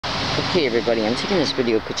Okay everybody, I'm taking this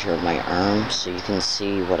video picture of my arm so you can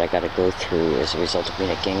see what I gotta go through as a result of being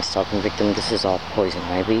a gang stalking victim. This is all poison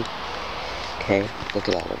ivy. Okay, look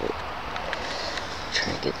at all of it. I'm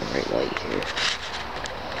trying to get the right light here.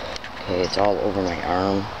 Okay, it's all over my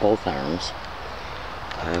arm, both arms.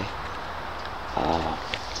 Okay.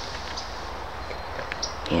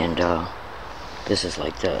 This is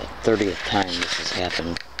like the 30th time this has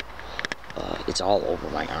happened. It's all over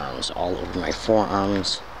my arms, all over my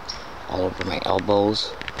forearms, all over my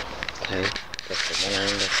elbows. Okay, that's the one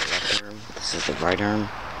arm, that's the left arm, this is the right arm.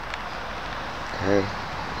 Okay, you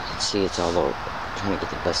can see it's all over. I'm trying to get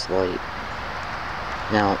the best light.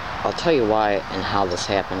 Now, I'll tell you why and how this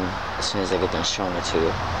happened as soon as I get done showing it to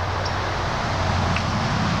you.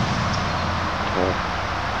 Okay.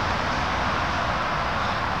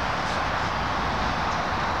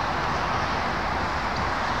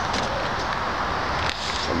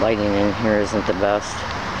 The lighting in here isn't the best.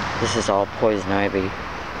 This is all poison ivy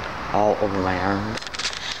all over my arms.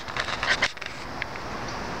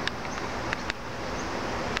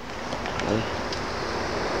 Okay.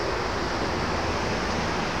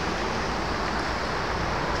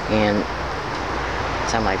 And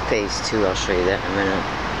it's on my face too, I'll show you that in a minute.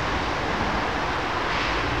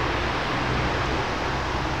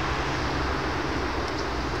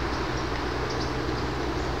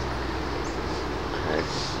 Okay,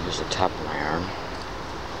 there's the top of my arm.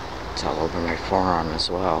 It's all over my forearm as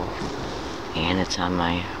well, and it's on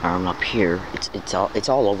my arm up here. It's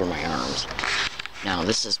all over my arms. Now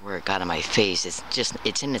this is where it got on my face. It's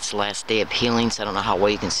in its last day of healing, so I don't know how well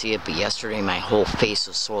you can see it, but yesterday my whole face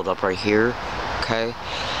was swelled up right here. Okay,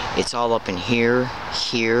 it's all up in here,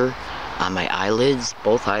 on my eyelids,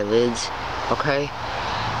 both eyelids. Okay,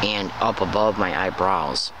 and up above my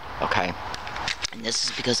eyebrows. Okay. And this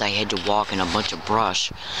is because I had to walk in a bunch of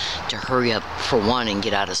brush to hurry up, for one, and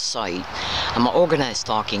get out of sight. I'm an organized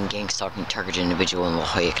gang stalking targeted individual in La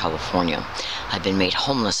Jolla, California. I've been made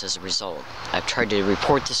homeless as a result. I've tried to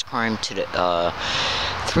report this crime to the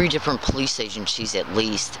 3 different police agencies at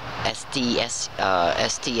least.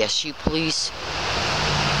 SDSU Police,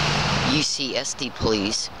 UCSD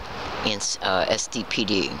Police, and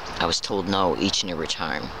SDPD. I was told no each and every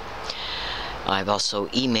time. I've also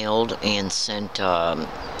emailed and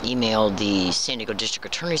emailed the San Diego District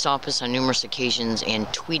Attorney's Office on numerous occasions and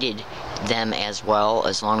tweeted them as well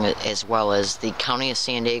as the County of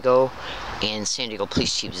San Diego and San Diego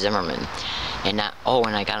Police Chief Zimmerman. And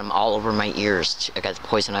I got them all over my ears. I got the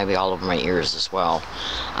poison ivy all over my ears as well,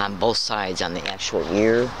 on both sides, on the actual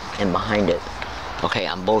ear and behind it. Okay,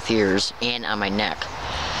 on both ears and on my neck.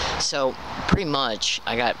 So pretty much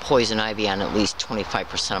I got poison ivy on at least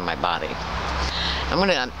 25% of my body.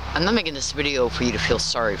 I'm not making this video for you to feel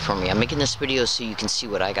sorry for me. I'm making this video so you can see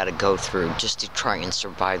what I gotta go through just to try and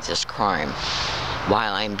survive this crime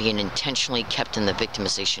while I'm being intentionally kept in the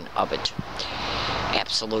victimization of it.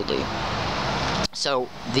 Absolutely. So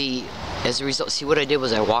as a result, see what I did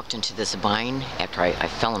was I walked into this vine after I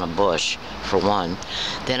fell in a bush, for one.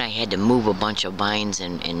 Then I had to move a bunch of vines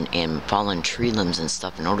and fallen tree limbs and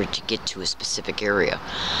stuff in order to get to a specific area.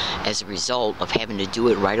 As a result of having to do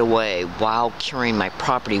it right away while carrying my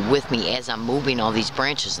property with me as I'm moving all these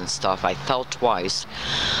branches and stuff, I fell twice.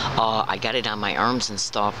 I got it on my arms and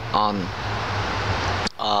stuff.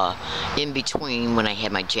 In between when I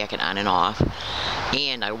had my jacket on and off,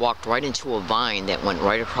 and I walked right into a vine that went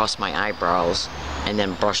right across my eyebrows and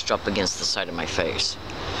then brushed up against the side of my face.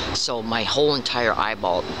 So my whole entire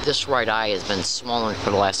eyeball, this right eye, has been swollen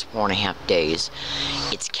for the last 4.5 days.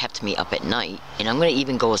 It's kept me up at night, and I'm going to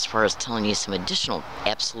even go as far as telling you some additional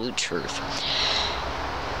absolute truth.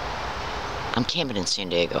 I'm camping in San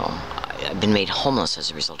Diego. I've been made homeless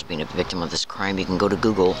as a result of being a victim of this crime. You can go to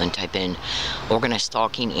Google and type in organized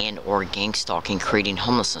stalking and/or gang stalking creating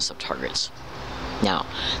homelessness of targets. Now,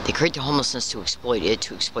 they create the homelessness to exploit it,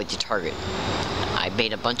 to exploit the target. I've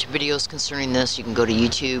made a bunch of videos concerning this. You can go to you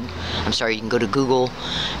can go to Google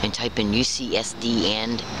and type in UCSD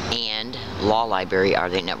and Law Library, Are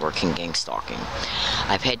They Networking Gang Stalking?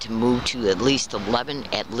 I've had to move to at least 11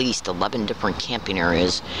 different camping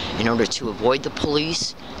areas in order to avoid the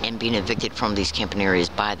police and being evicted from these camping areas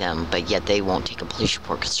by them, but yet they won't take a police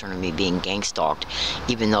report concerning me being gang stalked,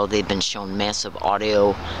 even though they've been shown massive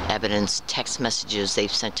audio evidence, text messages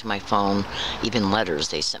they've sent to my phone, even letters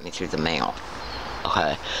they sent me through the mail.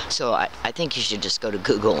 Okay, so I think you should just go to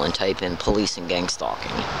Google and type in police and gang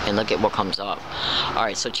stalking and look at what comes up.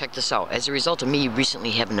 Alright, so check this out. As a result of me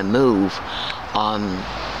recently having to move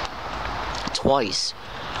twice,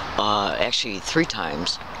 actually 3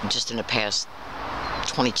 times, just in the past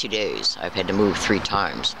 22 days. I've had to move 3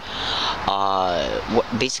 times.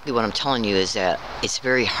 Basically what I'm telling you is that it's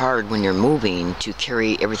very hard when you're moving to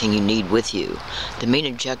carry everything you need with you. The main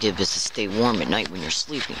objective is to stay warm at night when you're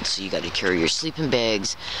sleeping. So you got to carry your sleeping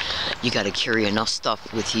bags, you got to carry enough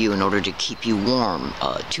stuff with you in order to keep you warm.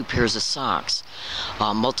 2 pairs of socks,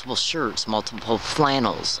 multiple shirts, multiple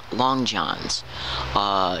flannels, long johns,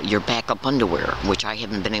 your backup underwear, which I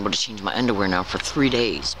haven't been able to change my underwear now for 3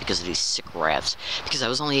 days because of these sick rats, because I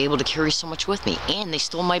was only able to carry so much with me. And they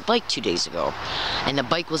stole my bike 2 days ago, and the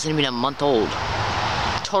bike wasn't even a month old.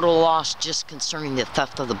 Total loss just concerning the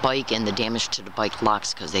theft of the bike and the damage to the bike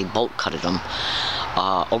locks, because they bolt cutted them,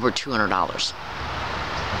 over $200.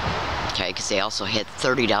 Okay, because they also had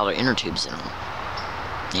 $30 inner tubes in them.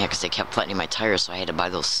 Yeah, because they kept flattening my tires, so I had to buy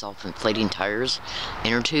those self-inflating tires,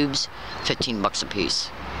 inner tubes, 15 bucks a piece.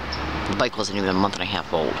 The bike wasn't even a month and a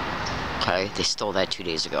half old. Okay, they stole that 2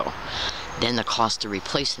 days ago. Then the cost of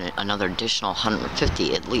replacing it, another additional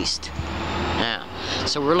 $150 at least. Yeah,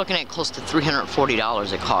 so we're looking at close to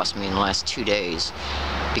 $340 it cost me in the last 2 days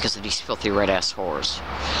because of these filthy red-ass whores.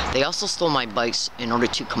 They also stole my bikes in order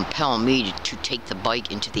to compel me to take the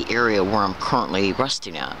bike into the area where I'm currently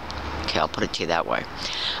resting at. Okay, I'll put it to you that way.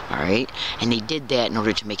 Alright, and they did that in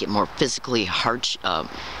order to make it more physically hard,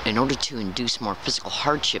 in order to induce more physical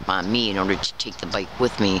hardship on me in order to take the bike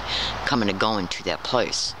with me coming and going to that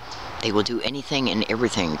place. They will do anything and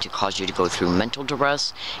everything to cause you to go through mental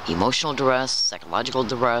duress, emotional duress, psychological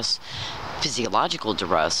duress, physiological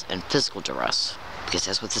duress, and physical duress. Because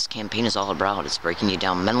that's what this campaign is all about. It's breaking you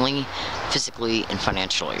down mentally, physically, and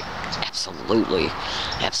financially. Absolutely.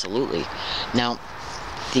 Absolutely. Now,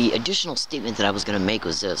 the additional statement that I was going to make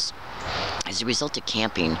was this. As a result of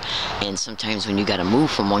camping, and sometimes when you got to move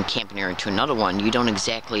from one camping area to another one, you don't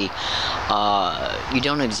exactly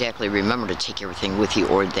remember to take everything with you,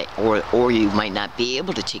 or you might not be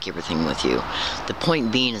able to take everything with you. The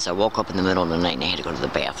point being is I woke up in the middle of the night and I had to go to the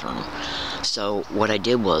bathroom. So what I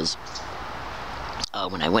did was,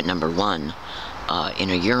 when I went number 1 in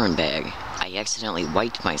a urine bag, I accidentally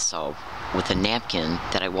wiped myself with a napkin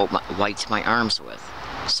that I wiped my arms with.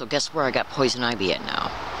 So guess where I got poison ivy at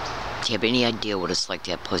now? Do you have any idea what it's like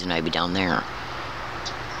to have poison ivy down there?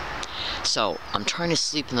 So, I'm trying to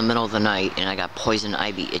sleep in the middle of the night and I got poison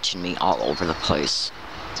ivy itching me all over the place.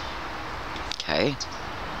 Okay?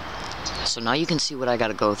 So now you can see what I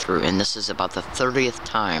gotta go through, and this is about the 30th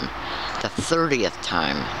time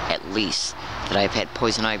at least that I've had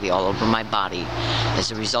poison ivy all over my body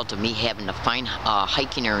as a result of me having to find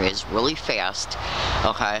hiking areas really fast,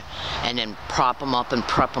 okay, and then prop them up and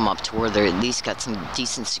prep them up to where they're at least got some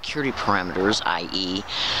decent security parameters, i.e.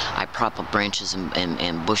 I prop up branches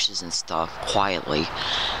and bushes and stuff quietly,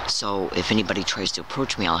 so if anybody tries to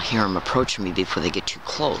approach me, I'll hear them approaching me before they get too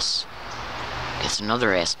close. It's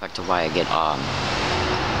another aspect of why I get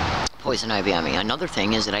poison ivy on me. Another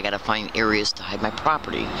thing is that I gotta find areas to hide my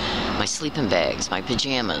property, my sleeping bags, my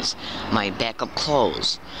pajamas, my backup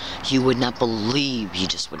clothes. You would not believe, you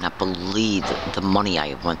just would not believe the money I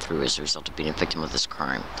have went through as a result of being a victim of this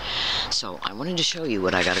crime. So I wanted to show you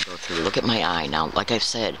what I gotta go through. Look at my eye now. Like I've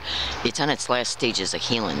said, it's on its last stages of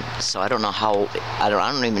healing. So I don't know how. I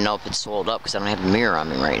don't even know if it's swelled up because I don't have a mirror on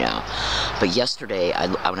me right now. But yesterday,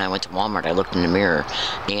 when I went to Walmart, I looked in the mirror,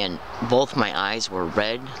 and both my eyes were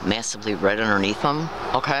red, massively red underneath them,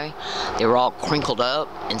 okay? They were all crinkled up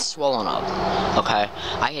and swollen up, okay?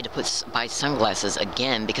 I had to buy sunglasses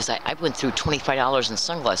again because I went through $25 in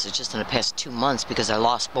sunglasses just in the past 2 months because I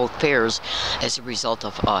lost both pairs as a result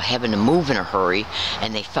of having to move in a hurry,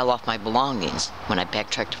 and they fell off my belongings. When I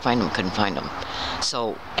backtracked to find them, couldn't find them.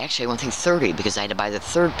 So actually I went through 30 because I had to buy the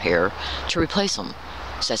 3rd pair to replace them.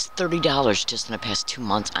 So that's $30 just in the past 2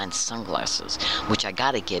 months on sunglasses, which I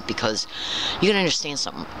gotta get because you gotta understand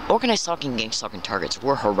something. Organized stalking, gang stalking targets,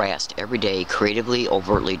 we're harassed every day, creatively,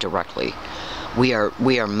 overtly, directly. We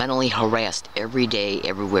are mentally harassed every day,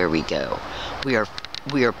 everywhere we go. We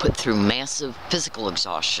are put through massive physical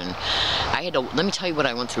exhaustion. Let me tell you what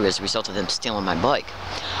I went through as a result of them stealing my bike.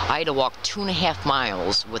 I had to walk 2.5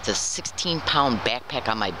 miles with a 16-pound backpack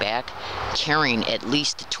on my back, carrying at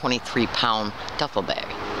least a 23-pound duffel bag.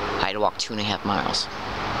 I had to walk 2.5 miles.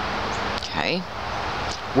 Okay?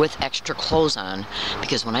 With extra clothes on,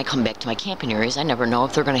 because when I come back to my camping areas, I never know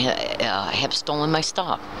if they're going to have stolen my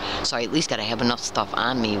stuff. So I at least got to have enough stuff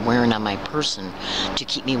on me, wearing on my person, to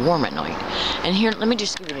keep me warm at night. And here, let me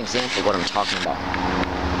just give you an example of what I'm talking about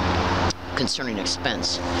concerning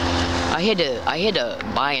expense. I I had to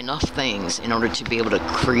buy enough things in order to be able to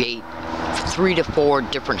create 3 to 4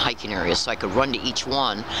 different hiking areas so I could run to each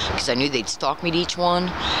one, because I knew they'd stalk me to each one,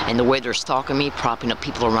 and the way they're stalking me, propping up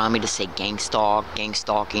people around me to say gang stalk, gang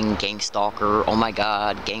stalking, gang stalker, oh my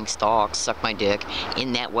god, gang stalk, suck my dick,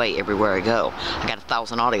 in that way everywhere I go. I got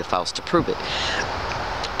 1,000 audio files to prove it.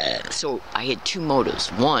 So I had 2 motives.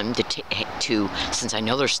 One, to since I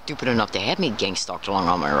know they're stupid enough to have me gang stalked along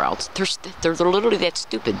all my routes, they're literally that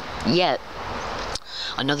stupid. Yet,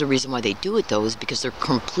 another reason why they do it, though, is because they're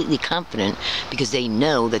completely confident, because they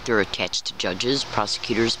know that they're attached to judges,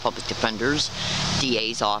 prosecutors, public defenders,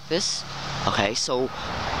 DA's office. Okay, so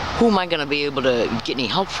who am I going to be able to get any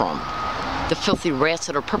help from? The filthy rats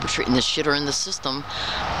that are perpetrating this shit are in the system,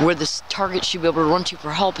 where this target should be able to run to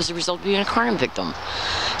for help as a result of being a crime victim.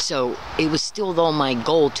 So it was still, though, my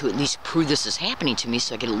goal to at least prove this is happening to me,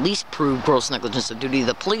 so I could at least prove gross negligence of duty of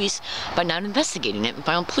the police by not investigating it and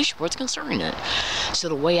filing police reports concerning it. So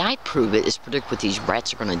the way I prove it is predict what these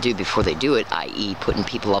rats are going to do before they do it, i.e. putting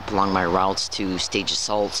people up along my routes to stage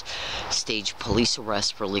assaults, stage police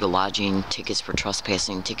arrests for illegal lodging, tickets for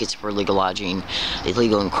trespassing, tickets for illegal lodging,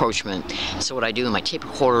 illegal encroachment. So what I do in my tape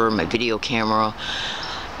recorder, my video camera,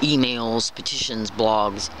 emails, petitions,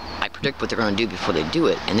 blogs, I predict what they're going to do before they do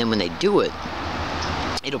it. And then when they do it,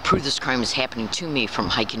 it'll prove this crime is happening to me from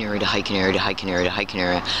hiking area to hiking area to hiking area to hiking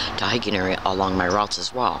area to hiking area along my routes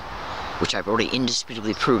as well, which I've already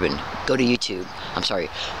indisputably proven. Go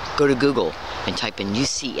to Google and type in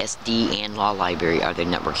UCSD and Law Library, are they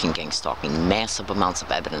networking gang stalking? Massive amounts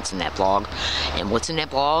of evidence in that blog. And what's in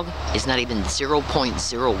that blog is not even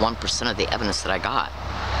 0.01% of the evidence that I got.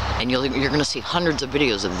 And you're going to see hundreds of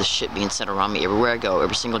videos of this shit being sent around me everywhere I go,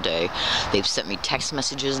 every single day. They've sent me text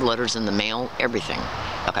messages, letters in the mail, everything.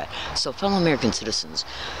 Okay, so fellow American citizens,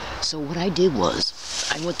 so what I did was,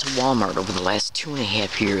 I went to Walmart over the last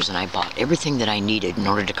 2.5 years and I bought everything that I needed in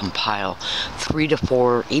order to compile 3 to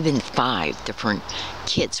 4, even 5 different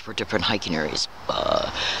kits for different hiking areas.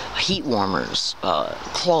 Heat warmers,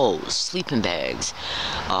 clothes, sleeping bags,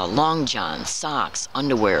 long johns, socks,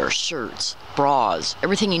 underwear, shirts, bras,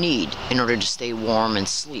 everything you need in order to stay warm and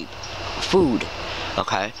sleep. Food,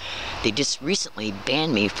 okay? They just recently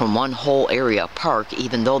banned me from one whole area, park,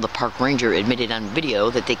 even though the park ranger admitted on video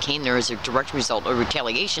that they came there as a direct result of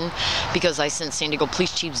retaliation because I sent San Diego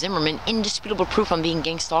Police Chief Zimmerman indisputable proof I'm being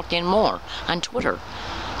gang stalked and more on Twitter.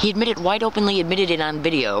 He wide openly admitted it on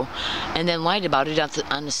video and then lied about it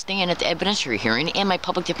on the stand at the evidentiary hearing, and my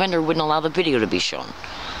public defender wouldn't allow the video to be shown.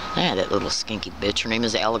 Ah, that little skinky bitch. Her name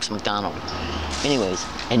is Alex McDonald. Anyways,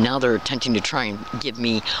 and now they're attempting to try and give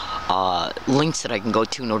me links that I can go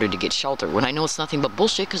to in order to get shelter, when I know it's nothing but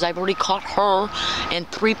bullshit, because I've already caught her and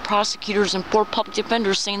 3 prosecutors and 4 public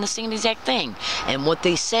defenders saying the same exact thing. And what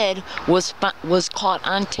they said was caught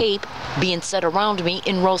on tape being said around me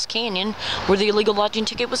in Rose Canyon, where the illegal lodging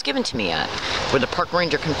ticket was given to me at, where the park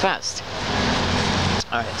ranger confessed.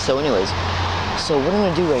 Alright, so anyways, so what I'm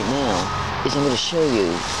going to do right now is I'm going to show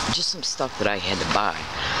you just some stuff that I had to buy,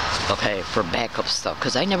 okay, for backup stuff,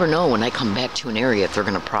 because I never know when I come back to an area if they're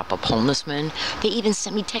going to prop up homeless men. They even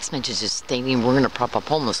sent me text messages stating we're going to prop up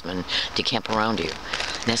homeless men to camp around you.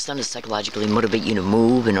 And that's done to psychologically motivate you to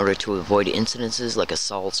move in order to avoid incidences like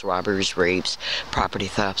assaults, robberies, rapes, property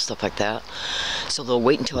theft, stuff like that. So they'll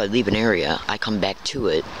wait until I leave an area, I come back to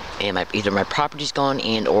it, and either my property's gone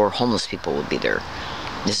and or homeless people will be there.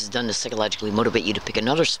 This is done to psychologically motivate you to pick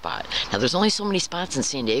another spot. Now, there's only so many spots in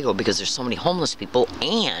San Diego because there's so many homeless people,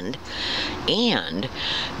 and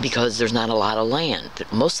because there's not a lot of land.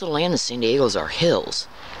 Most of the land in San Diego are hills.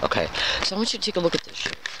 Okay, so I want you to take a look at this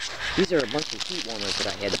shit. These are a bunch of heat warmers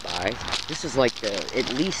that I had to buy. This is like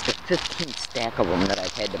at least the 15th stack of them that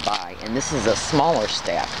I've had to buy, and this is a smaller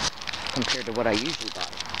stack compared to what I usually buy.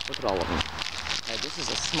 Look at all of them. Okay, this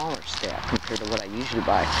is a smaller stack compared to what I usually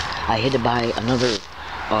buy. I had to buy another.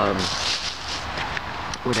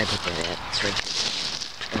 Where'd I put that at? It's right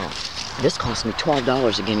here. Oh, this cost me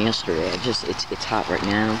 $12 again yesterday. It's hot right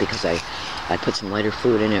now because I put some lighter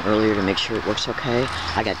fluid in it earlier to make sure it works okay.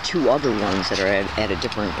 I got 2 other ones that are at a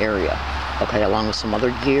different area, okay, along with some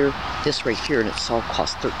other gear. This right here in itself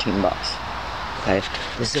costs $13. Okay,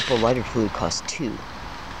 the Zippo lighter fluid costs $2.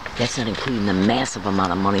 That's not including the massive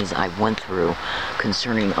amount of monies I went through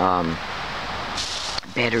concerning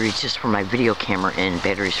batteries just for my video camera and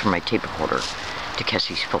batteries for my tape recorder to catch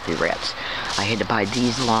these filthy rats. I had to buy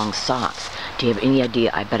these long socks. Do you have any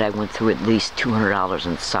idea? I bet I went through at least $200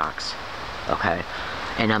 in socks. Okay?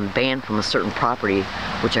 And I'm banned from a certain property,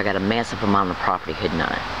 which I got a massive amount of property hidden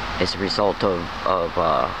on it as a result of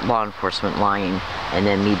law enforcement lying and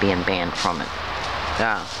then me being banned from it.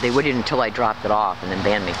 Yeah, they waited until I dropped it off and then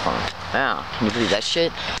banned me from it. Yeah, can you believe that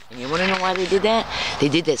shit? And you want to know why they did that? They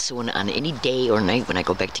did that so on any day or night when I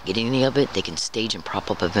go back to get any of it, they can stage and prop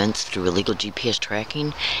up events through illegal GPS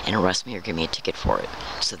tracking and arrest me or give me a ticket for it,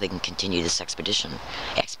 so they can continue this expedition.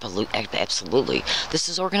 Absolutely. This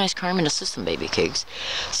is organized crime in the system, baby cakes.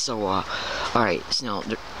 So, alright, so now,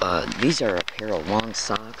 these are a pair of long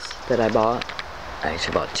socks that I bought. I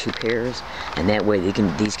actually bought 2 pairs, and that way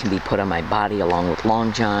these can be put on my body along with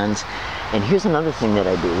long johns. And here's another thing that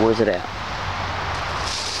I do. Where's it at?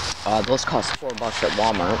 Those cost $4 at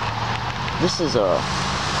Walmart. This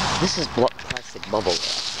is plastic bubble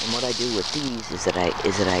wrap. And what I do with these is that I've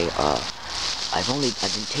been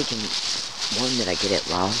taking one that I get at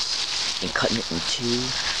Ross and cutting it in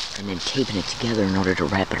 2 and then taping it together in order to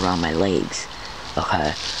wrap it around my legs.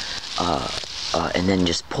 Okay. And then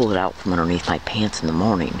just pull it out from underneath my pants in the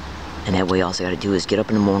morning. And that way all I gotta do is get up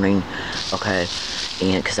in the morning, okay,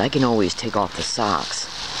 and because I can always take off the socks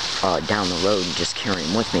down the road and just carry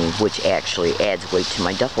them with me, which actually adds weight to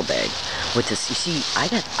my duffel bag. With this, you see, I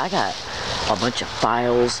got a bunch of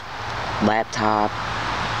files, laptop,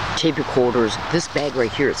 tape recorders. This bag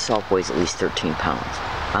right here itself weighs at least 13 pounds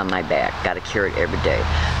on my back. Got to carry it every day.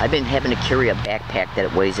 I've been having to carry a backpack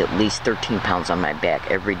that weighs at least 13 pounds on my back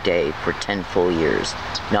every day for 10 full years.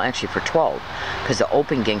 No, actually for 12, because the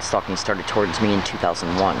open gang stalking started towards me in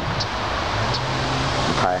 2001.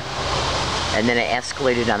 Okay. And then it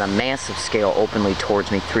escalated on a massive scale openly towards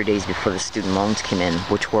me 3 days before the student loans came in,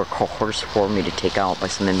 which were coerced for me to take out by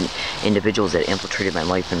some individuals that infiltrated my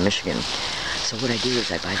life in Michigan. So what I do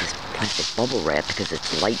is I buy this plastic bubble wrap because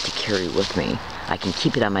it's light to carry with me. I can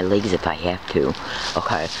keep it on my legs if I have to,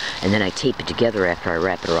 okay? And then I tape it together after I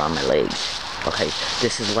wrap it around my legs, okay?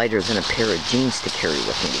 This is lighter than a pair of jeans to carry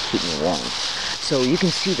with me to keep me warm. So you can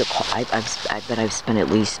see I bet I've spent at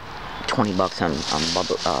least 20 bucks on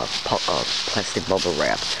plastic bubble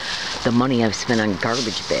wrap. The money I've spent on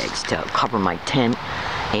garbage bags to cover my tent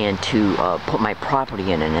and to put my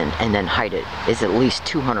property in and then hide it is at least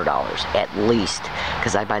 $200, at least,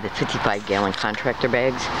 because I buy the 55-gallon contractor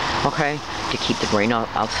bags, okay, to keep the rain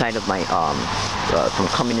outside of my, from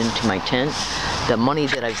coming into my tent. The money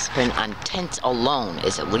that I've spent on tents alone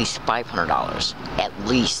is at least $500, at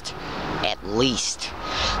least.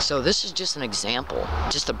 So this is just an example,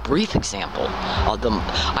 just a brief example of them.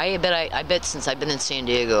 I bet since I've been in San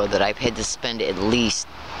Diego that I've had to spend at least,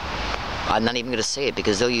 I'm not even going to say it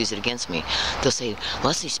because they'll use it against me. They'll say,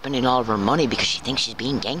 Leslie's spending all of her money because she thinks she's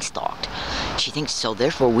being gang stalked. She thinks so,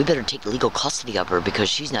 therefore we better take legal custody of her because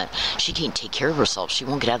she can't take care of herself. She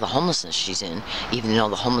won't get out of the homelessness she's in, even though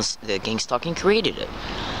the gang stalking created it.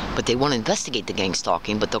 But they won't investigate the gang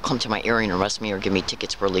stalking, but they'll come to my area and arrest me or give me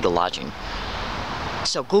tickets for illegal lodging.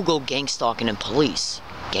 So Google gang stalking and police,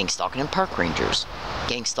 gang stalking and park rangers,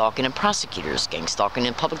 gang stalking and prosecutors, gang stalking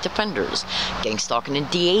and public defenders, gang stalking in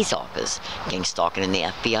DA's office, gang stalking in the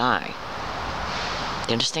FBI.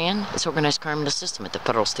 You understand? It's organized crime in the system at the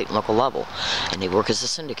federal, state, and local level, and they work as a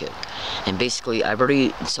syndicate. And basically, I've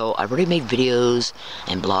already made videos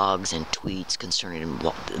and blogs and tweets concerning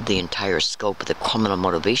the entire scope of the criminal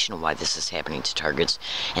motivation of why this is happening to targets,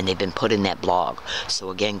 and they've been put in that blog. So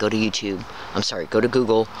again, go to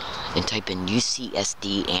Google and type in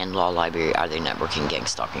UCSD and Law Library. Are they networking gang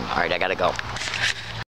stalking? All right, I gotta go.